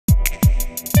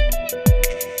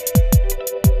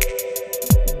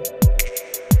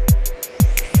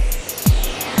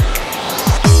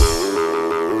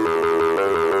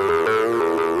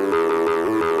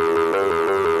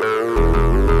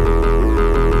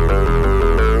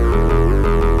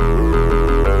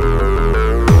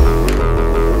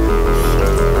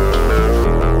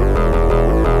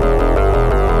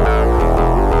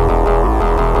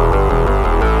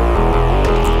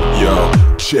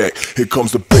Here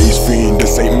comes the bass fiend,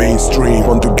 this ain't mainstream.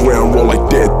 Underground, roll like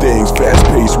dead things, fast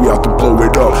pace, we out to blow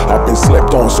it up. I've been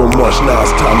slept on so much, now it's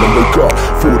time to wake up.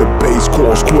 For the bass,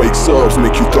 calls, quake, subs,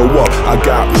 make you throw up. I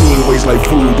got mean ways like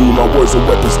voodoo, my words are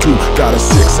weapons too. Got a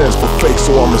sixth sense for fake,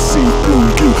 so I'ma see through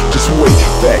you. Just wait,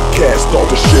 fat cat, start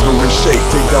to shiver and shake.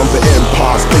 Take down the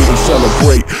Empire State and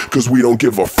celebrate, cause we don't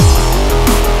give a f.